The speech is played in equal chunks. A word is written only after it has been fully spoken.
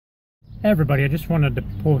Everybody, I just wanted to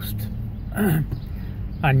post on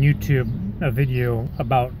YouTube a video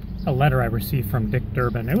about a letter I received from Dick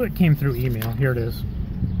Durbin. It came through email. Here it is.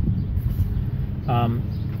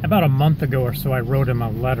 About a month ago or so, I wrote him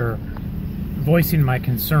a letter voicing my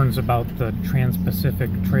concerns about the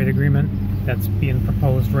Trans-Pacific Trade Agreement that's being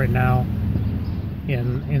proposed right now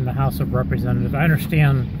in the House of Representatives. I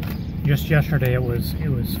understand just yesterday it was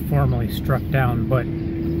formally struck down, but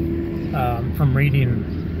from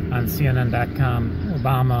reading on CNN.com,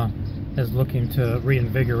 Obama is looking to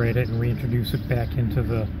reinvigorate it and reintroduce it back into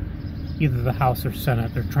either the House or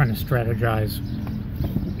Senate. They're trying to strategize,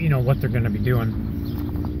 what they're going to be doing.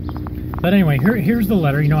 But anyway, here's the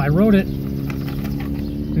letter. I wrote it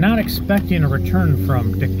not expecting a return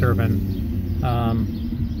from Dick Durbin.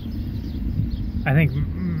 I think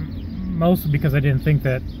mostly because I didn't think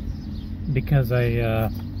that, because I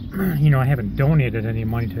haven't donated any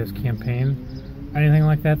money to his campaign, anything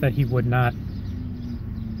like that, that he would not,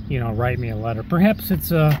 write me a letter. Perhaps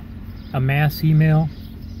it's a mass email,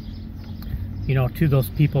 to those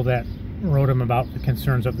people that wrote him about the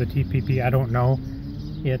concerns of the TPP. I don't know.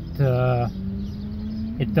 It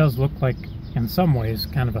does look like, in some ways,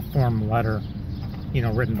 kind of a form letter,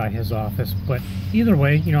 written by his office. But either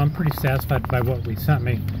way, I'm pretty satisfied by what he sent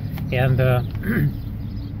me. And,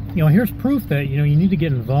 here's proof that, you need to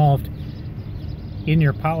get involved in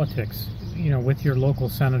your politics, with your local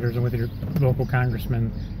senators and with your local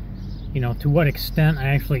congressmen. To what extent I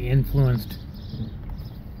actually influenced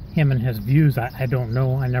him and his views, I don't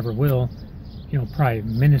know. I never will. Probably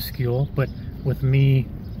minuscule, but with me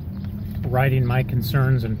writing my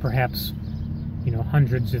concerns and perhaps,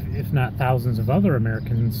 hundreds, if not thousands of other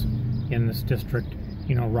Americans in this district,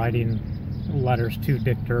 writing letters to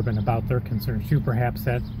Dick Durbin about their concerns too, perhaps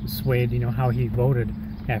that swayed, how he voted,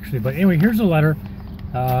 actually. But anyway, here's a letter,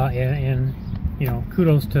 and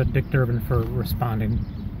kudos to Dick Durbin for responding.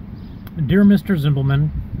 Dear Mr. Zimbelman,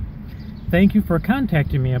 thank you for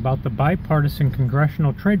contacting me about the Bipartisan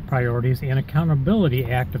Congressional Trade Priorities and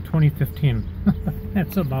Accountability Act of 2015.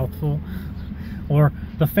 That's a mouthful. Or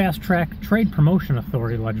the Fast Track Trade Promotion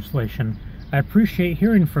Authority legislation. I appreciate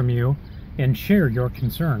hearing from you and share your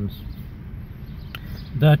concerns.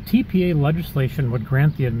 The TPA legislation would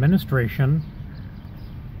grant the administration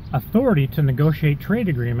authority to negotiate trade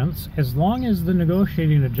agreements as long as the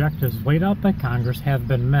negotiating objectives laid out by Congress have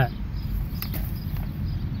been met.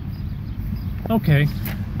 Okay,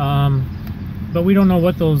 but we don't know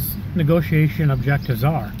what those negotiation objectives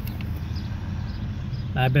are.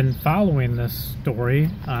 I've been following this story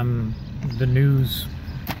on the news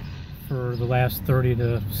for the last 30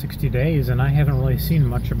 to 60 days, and I haven't really seen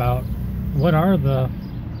much about what are the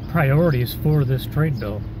priorities for this trade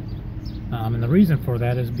bill. And the reason for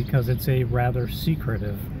that is because it's a rather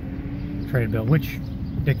secretive trade bill, which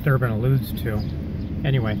Dick Durbin alludes to.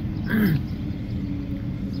 Anyway,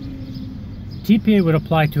 TPA would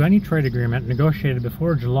apply to any trade agreement negotiated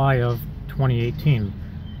before July of 2018,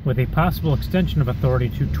 with a possible extension of authority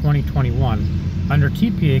to 2021. Under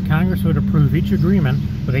TPA, Congress would approve each agreement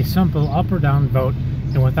with a simple up or down vote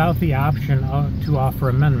and without the option to offer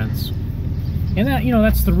amendments. And that,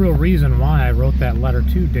 that's the real reason why I wrote that letter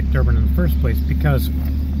to Dick Durbin in the first place, because,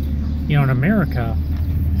 in America,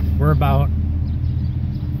 we're about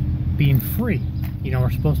being free. We're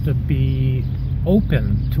supposed to be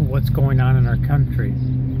open to what's going on in our country.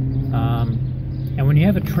 And when you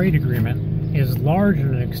have a trade agreement as large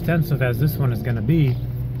and extensive as this one is going to be,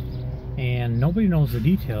 and nobody knows the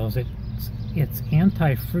details, it's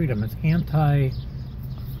anti-freedom, it's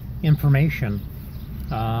anti-information.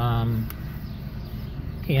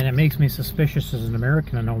 And it makes me suspicious as an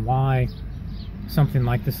American to know why something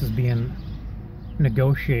like this is being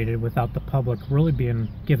negotiated without the public really being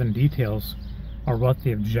given details or what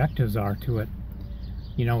the objectives are to it.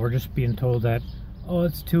 We're just being told that, oh,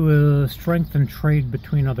 it's to strengthen trade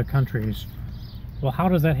between other countries. Well, how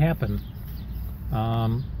does that happen?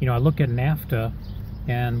 I look at NAFTA,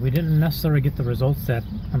 and we didn't necessarily get the results that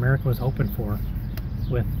America was hoping for.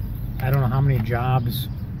 With, I don't know how many jobs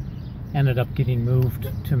ended up getting moved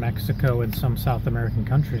to Mexico and some South American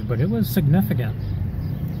countries, but it was significant.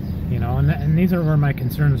 And these are where my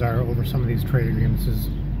concerns are over some of these trade agreements,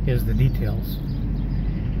 is the details.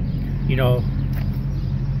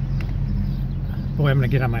 Boy, I'm going to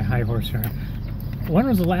get on my high horse here. When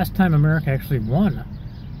was the last time America actually won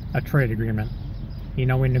a trade agreement? We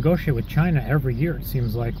negotiate with China every year, it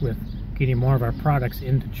seems like, with getting more of our products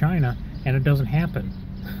into China, and it doesn't happen.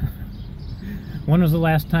 When was the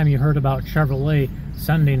last time you heard about Chevrolet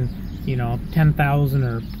sending, 10,000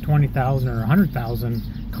 or 20,000 or 100,000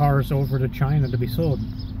 cars over to China to be sold?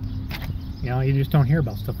 You know, you just don't hear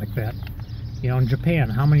about stuff like that. You know, in Japan,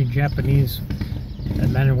 how many Japanese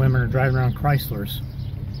men and women are driving around Chryslers?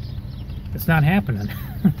 It's not happening.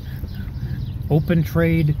 Open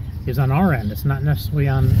trade is on our end. It's not necessarily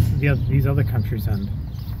on these other countries' end.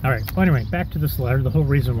 All right. Well, anyway, back to this letter. The whole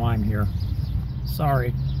reason why I'm here.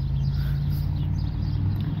 Sorry.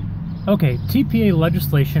 Okay. TPA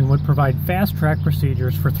legislation would provide fast-track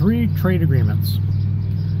procedures for 3 trade agreements: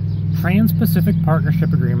 Trans-Pacific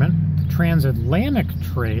Partnership Agreement, the Transatlantic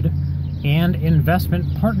Trade, and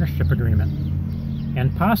Investment Partnership Agreement.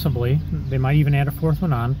 And possibly, they might even add a 4th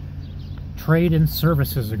one on, Trade and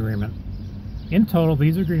Services Agreement. In total,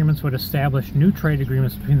 these agreements would establish new trade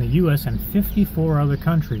agreements between the U.S. and 54 other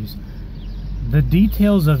countries. The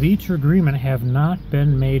details of each agreement have not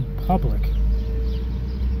been made public.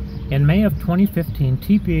 In May of 2015,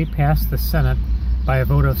 TPA passed the Senate by a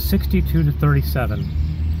vote of 62 to 37.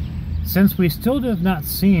 Since we still have not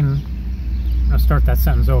seen, I'll start that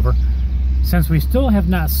sentence over. Since we still have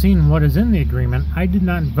not seen what is in the agreement, I did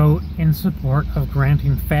not vote in support of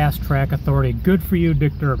granting fast-track authority. Good for you,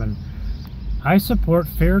 Dick Durbin. I support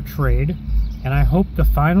fair trade, and I hope the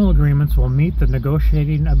final agreements will meet the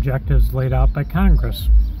negotiating objectives laid out by Congress.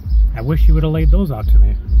 I wish you would have laid those out to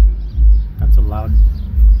me. That's a loud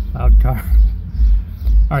car.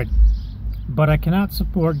 All right. But I cannot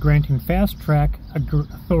support granting fast-track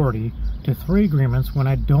authority to 3 agreements when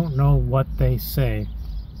I don't know what they say.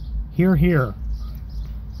 Hear, hear.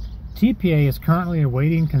 TPA is currently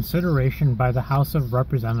awaiting consideration by the House of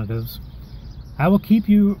Representatives. I will keep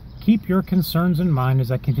your concerns in mind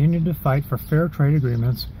as I continue to fight for fair trade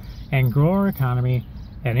agreements and grow our economy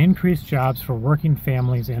and increase jobs for working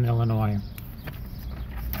families in Illinois.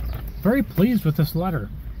 Very pleased with this letter.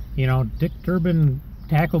 You know, Dick Durbin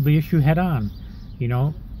tackled the issue head on. You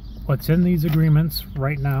know, what's in these agreements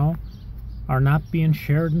right now are not being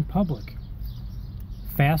shared in public.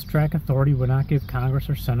 Fast-track authority would not give Congress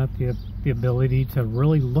or Senate the ability to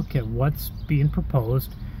really look at what's being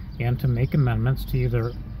proposed and to make amendments to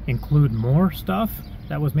either include more stuff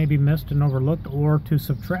that was maybe missed and overlooked, or to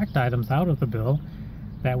subtract items out of the bill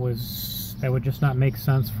that would just not make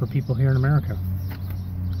sense for people here in America.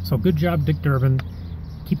 So good job, Dick Durbin.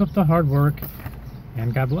 Keep up the hard work,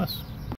 and God bless.